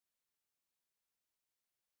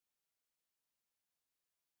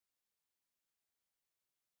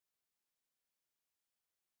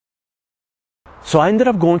So I ended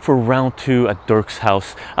up going for round 2 at Dirk's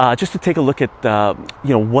house just to take a look at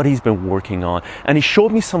what he's been working on. And he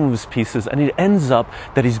showed me some of his pieces, and it ends up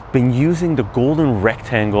that he's been using the golden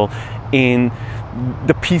rectangle in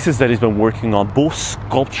the pieces that he's been working on, both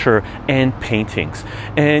sculpture and paintings.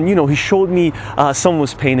 And he showed me some of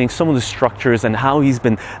his paintings, some of the structures, and how he's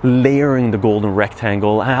been layering the golden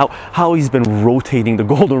rectangle, how he's been rotating the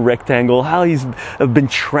golden rectangle, how he's been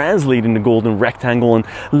translating the golden rectangle and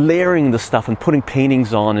layering the stuff and putting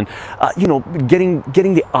paintings on, and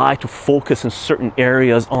getting the eye to focus in certain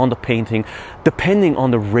areas on the painting depending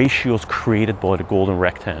on the ratios created by the golden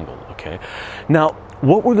rectangle. Okay, now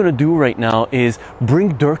what we're going to do right now is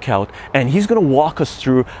bring Dirk out, and he's going to walk us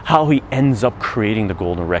through how he ends up creating the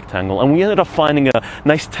golden rectangle. And we ended up finding a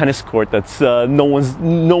nice tennis court that's no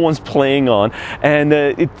one's playing on, and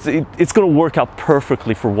it's going to work out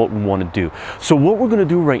perfectly for what we want to do. So what we're going to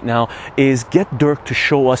do right now is get Dirk to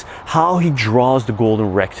show us how he draws the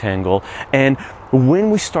golden rectangle. And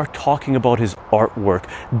when we start talking about his artwork,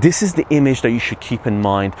 this is the image that you should keep in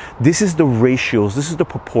mind. This is the ratios, this is the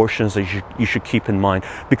proportions that you should keep in mind,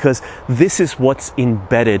 because this is what's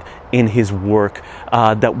embedded in his work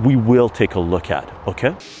that we will take a look at,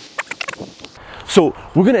 okay? So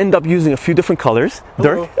we're gonna end up using a few different colors,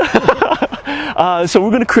 Dirk. So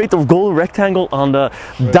we're gonna create the golden rectangle on the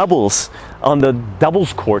doubles, on the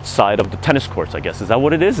doubles court side of the tennis courts, I guess. Is that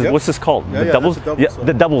what it is? Yep. What's this called? Yeah, the doubles? That's the doubles side.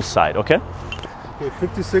 The doubles side, okay?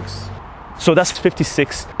 56. So that's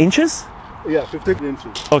 56 inches? Yeah, 50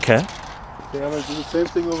 inches. Okay. Okay, I'm going to do the same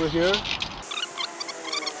thing over here.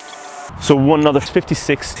 So one another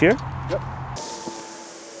 56 here? Yep.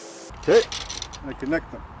 Okay, I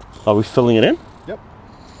connect them. Are we filling it in? Yep.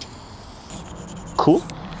 Cool.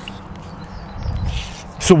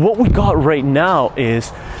 So what we got right now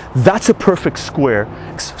is, that's a perfect square.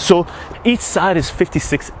 So each side is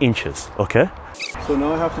 56 inches, okay? So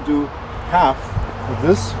now I have to do half of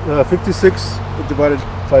this, 56 divided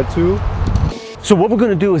by 2. So what we're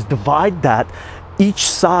going to do is divide that each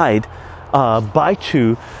side by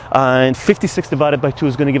 2, and 56 divided by 2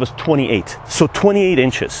 is going to give us 28. So 28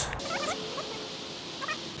 inches.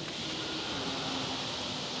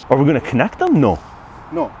 Are we going to connect them? No.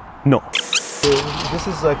 No. No. So this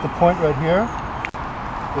is like the point right here,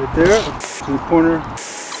 right there, to the corner.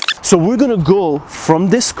 So we're going to go from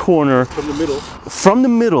this corner, from the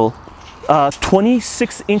middle,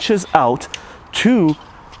 26 inches out to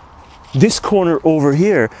this corner over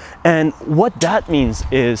here. And what that means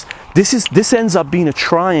is this ends up being a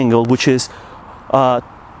triangle, which is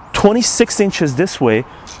 26 inches this way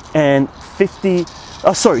and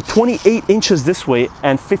 28 inches this way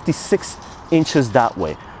and 56 inches that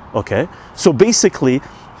way. Okay, so basically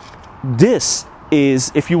this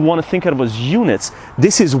is, if you want to think of it as units,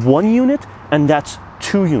 this is 1 unit and that's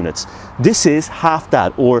 2 units. This is half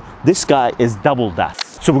that, or this guy is double that.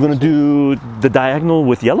 So we're going to do the diagonal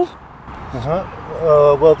with yellow?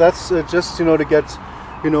 Well, that's just, to get,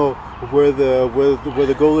 where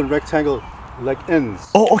the golden rectangle like ends.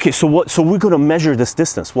 Oh, okay, so we're going to measure this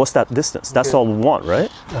distance. What's that distance? That's all we want,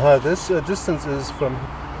 right? This distance is from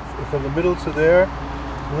the middle to there.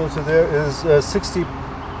 Middle to there is 60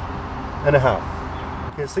 and a half.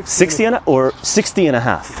 Okay, 60 or 60 and a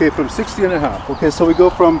half. Okay, from 60 and a half. Okay, so we go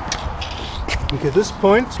from, this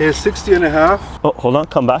point is 60 and a half. Oh, hold on,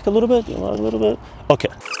 come back a little bit. Okay.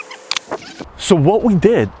 So what we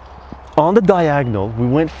did on the diagonal, we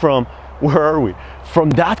went from, where are we? From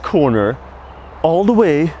that corner all the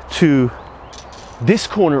way to this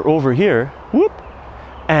corner over here, whoop,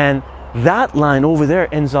 and that line over there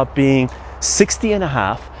ends up being 60 and a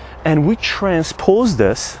half, and we transpose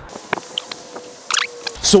this.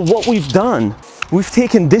 So what we've done, we've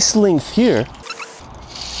taken this length here,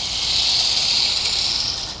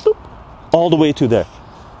 boop, all the way to there.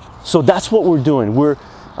 So that's what we're doing.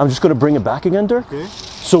 I'm just going to bring it back again, Dirk. Okay.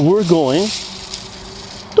 So we're going,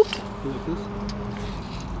 boop.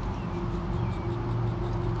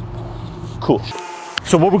 Cool.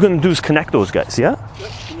 So what we're going to do is connect those guys, yeah?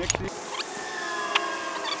 Yep, connect these.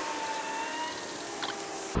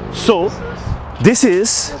 So this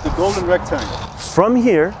is the golden rectangle. From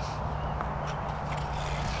here.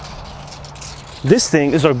 This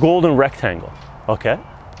thing is our golden rectangle, okay?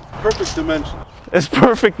 Perfect dimension. It's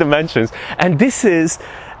perfect dimensions. And this is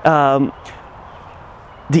the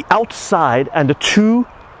outside and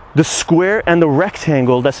the square and the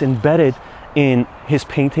rectangle that's embedded in his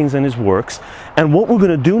paintings and his works. And what we're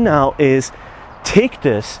going to do now is take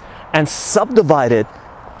this and subdivide it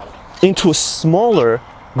into a smaller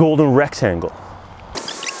golden rectangle.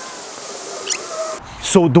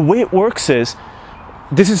 So the way it works is,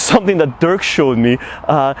 this is something that Dirk showed me.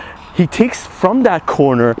 he takes from that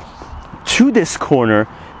corner to this corner,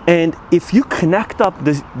 and if you connect up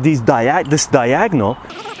this diagonal,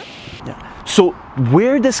 so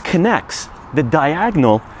where this connects, the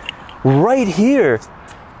diagonal, right here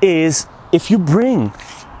is, if you bring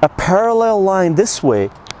a parallel line this way,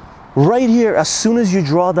 right here, as soon as you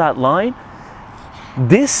draw that line,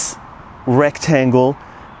 this rectangle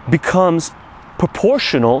becomes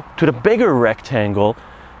proportional to the bigger rectangle.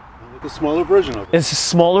 The smaller version of it. It's a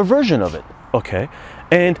smaller version of it, okay?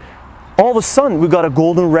 And all of a sudden, we've got a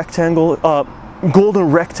golden rectangle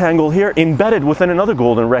here embedded within another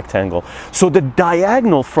golden rectangle. So the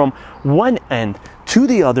diagonal from one end to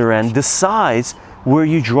the other end decides where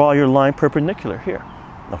you draw your line perpendicular here,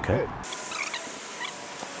 okay?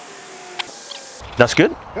 That's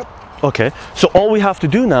good? Yep. Okay, so all we have to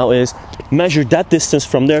do now is measure that distance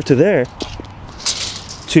from there to there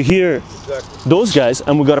to here, exactly. Those guys,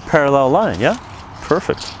 and we got a parallel line, yeah?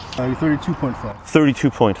 Perfect. 32.5.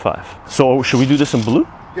 32.5. So should we do this in blue?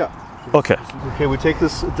 Yeah. Okay. Okay, we take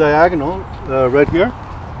this diagonal right here.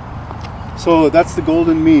 So that's the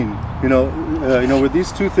golden mean. You know where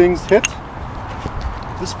these two things hit.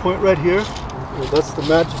 This point right here, that's the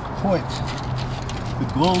magic point. The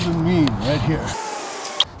golden mean right here.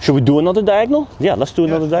 Should we do another diagonal? Yeah, let's do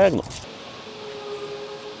another diagonal.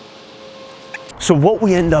 So what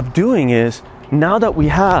we end up doing is, now that we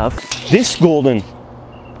have this golden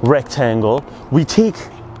rectangle, we take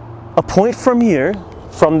a point from here,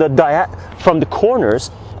 from the corners,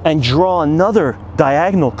 and draw another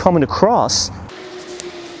diagonal coming across.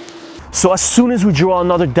 So as soon as we draw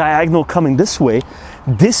another diagonal coming this way,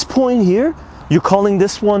 this point here, you're calling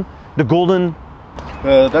this one the golden...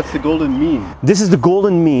 That's the golden mean. This is the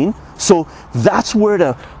golden mean. So that's where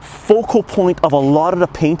the focal point of a lot of the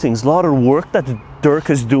paintings, a lot of the work that Dirk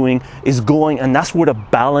is doing is going, and that's where the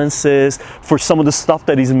balance is for some of the stuff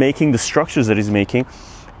that he's making, the structures that he's making.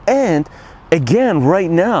 And again, right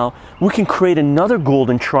now, we can create another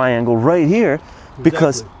golden triangle right here,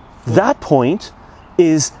 because that point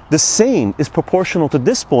is the same, is proportional to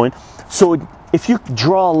this point. So if you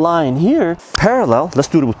draw a line here, parallel, let's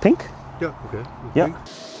do it with pink. Yeah, okay. Yeah.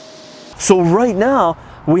 So right now,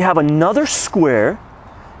 we have another square,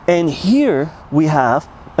 and here we have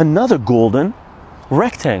another golden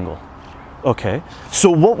rectangle. Okay,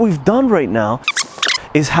 so what we've done right now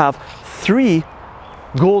is have 3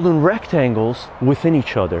 golden rectangles within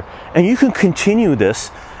each other, and you can continue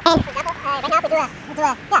this. And for example, right now if we do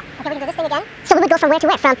we can do this thing again. So we would go from where to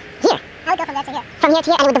where? From here. I would go from there to here. From here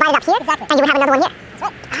to here, and we would divide it up here. Exactly. And you would have another one here. That's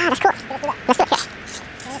right. Ah, that's cool. Let's do that. Let's do it here.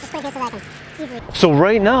 Let's just put it here so that I can easily... So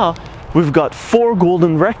right now, we've got 4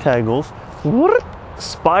 golden rectangles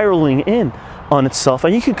spiraling in on itself,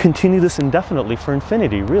 and you can continue this indefinitely for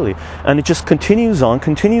infinity, really. And it just continues on,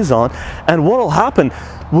 and what will happen,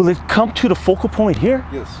 will it come to the focal point here?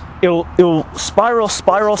 Yes. It'll spiral,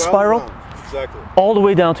 Down. Exactly. all the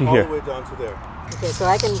way down to here. All the way down to there. Okay, so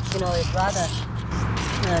I can,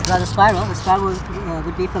 draw the spiral. The spiral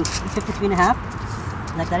would be from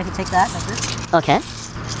 53.5, like that. If you take that, like this. Okay.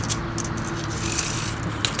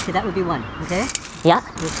 See, that would be 1, okay? Yeah.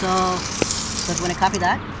 So if you want to copy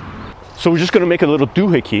that. So we're just going to make a little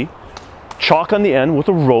doohickey, chalk on the end with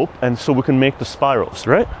a rope, and so we can make the spirals,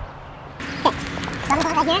 right? Okay. So I'm going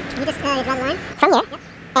to go right here. You just draw the line. From here. Yep.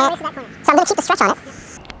 All the way to that corner. So I'm going to keep the stretch on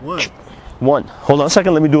it. 1. Hold on a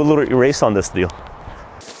second, let me do a little erase on this deal.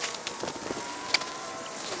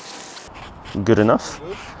 Good enough?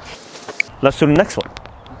 Good. Let's do the next one.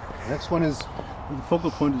 Next one is, the focal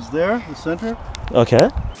point is there, the center. Okay.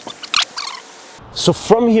 So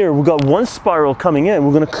from here, we've got one spiral coming in.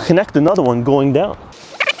 We're going to connect another one going down.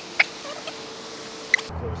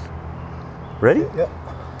 Ready? Yeah.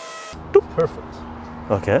 Doop. Perfect.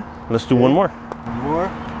 Okay, let's do one more. More.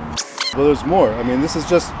 Well, there's more. I mean, this is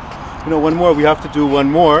just, one more. We have to do one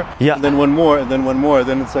more. Yeah. And then one more, and then one more.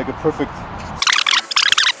 Then it's like a perfect...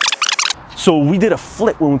 So we did a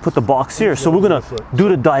flip when we put the box here. So we're going to do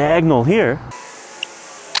the diagonal here.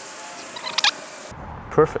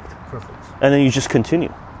 Perfect. Perfect. And then you just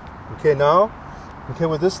continue. Okay, now,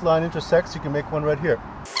 where this line intersects, you can make one right here.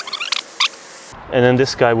 And then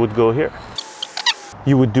this guy would go here.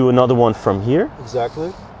 You would do another one from here.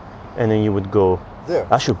 Exactly. And then you would go there.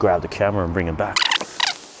 I should grab the camera and bring it back.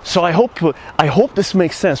 So I hope this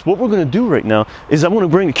makes sense. What we're going to do right now is I'm going to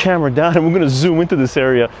bring the camera down and we're going to zoom into this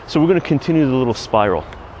area. So we're going to continue the little spiral.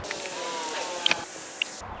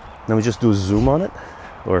 Then we just do a zoom on it,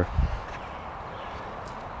 or...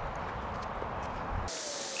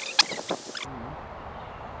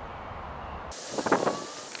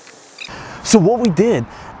 So what we did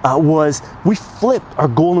was we flipped our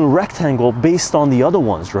golden rectangle based on the other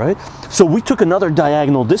ones, right? So we took another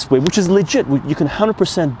diagonal this way, which is legit. You can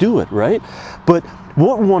 100% do it, right? But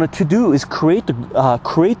what we wanted to do is create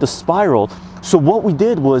the spiral. So what we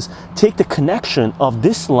did was take the connection of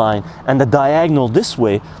this line and the diagonal this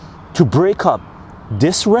way to break up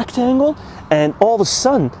this rectangle, and all of a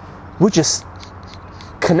sudden we just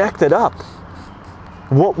connected up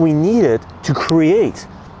what we needed to create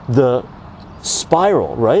the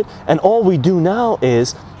spiral, right? And all we do now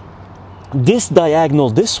is this diagonal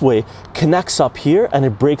this way connects up here, and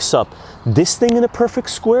it breaks up this thing in a perfect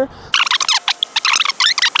square.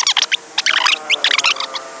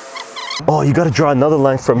 Oh, you got to draw another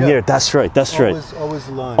line from here. That's right. That's right. Always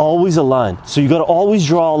a line. Always a line. So you got to always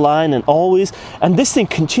draw a line, and always, and this thing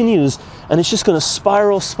continues, and it's just going to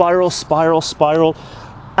spiral, spiral, spiral, spiral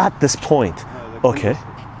at this point. Yeah, like okay.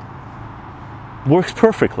 Works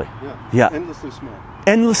perfectly. Yeah. Endlessly small.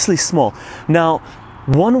 Endlessly small. Now,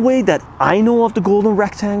 one way that I know of the golden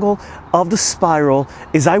rectangle, of the spiral,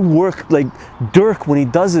 is I work like Dirk, when he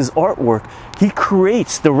does his artwork, he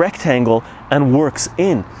creates the rectangle and works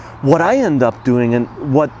in. What I end up doing, and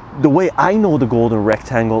the way I know the golden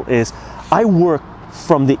rectangle is, I work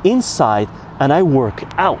from the inside and I work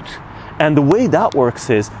out. And the way that works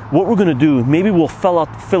is, what we're going to do, maybe we'll fill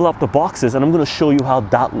up the boxes, and I'm going to show you how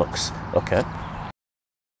that looks, okay?